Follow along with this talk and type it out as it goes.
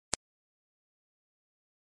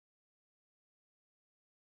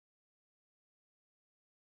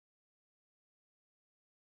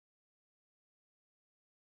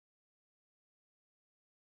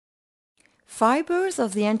Fibers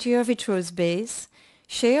of the anterior vitreous base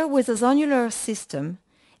share with the zonular system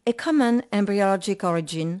a common embryologic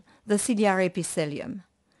origin, the ciliary epithelium.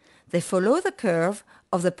 They follow the curve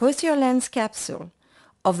of the posterior lens capsule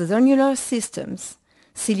of the zonular systems,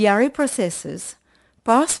 ciliary processes,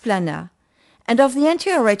 pars plana, and of the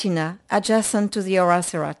anterior retina adjacent to the ora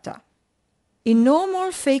serrata. In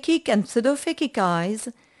normal phakic and pseudophakic eyes,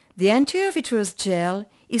 the anterior vitreous gel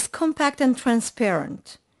is compact and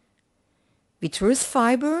transparent. Vitreous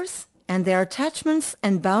fibers and their attachments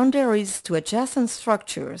and boundaries to adjacent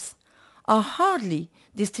structures are hardly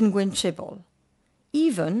distinguishable,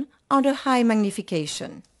 even under high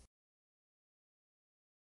magnification.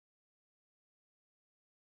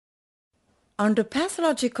 Under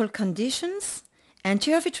pathological conditions,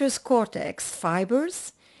 anterior vitreous cortex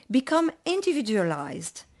fibers become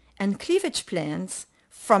individualized and cleavage planes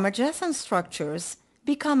from adjacent structures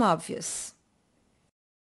become obvious.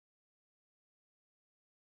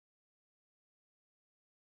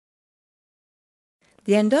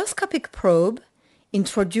 The endoscopic probe,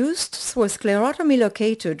 introduced through a sclerotomy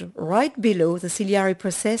located right below the ciliary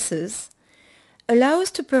processes, allows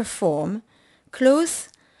to perform close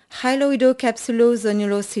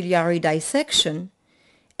hyaloidocapsulo-zonulociliary dissection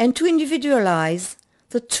and to individualize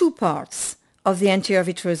the two parts of the anterior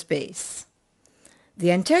vitreous base.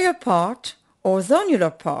 The anterior part, or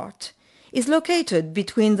zonular part, is located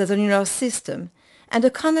between the zonular system and a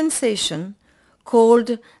condensation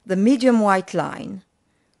called the medium white line,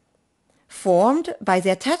 formed by the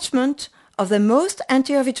attachment of the most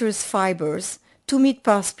anterior vitreous fibers to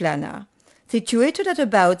mid-pars plana, situated at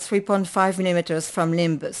about 3.5 mm from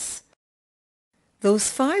limbus. Those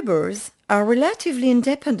fibers are relatively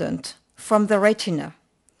independent from the retina,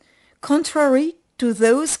 contrary to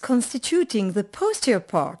those constituting the posterior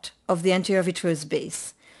part of the anterior vitreous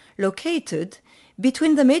base, located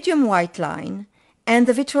between the medium white line and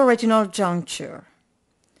the vitreoretinal juncture.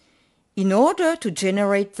 In order to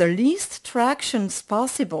generate the least tractions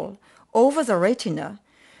possible over the retina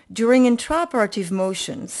during intraoperative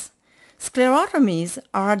motions, sclerotomies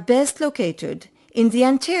are at best located in the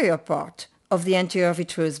anterior part of the anterior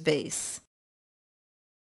vitreous base.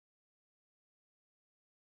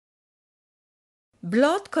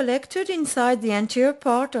 Blood collected inside the anterior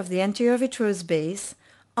part of the anterior vitreous base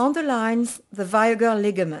underlines the Viager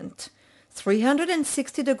ligament,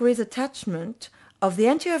 360 degrees attachment of the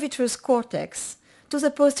anterior vitreous cortex to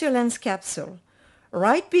the posterior lens capsule,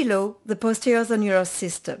 right below the posterior zonular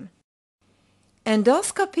system.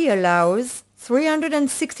 Endoscopy allows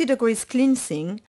 360 degrees cleansing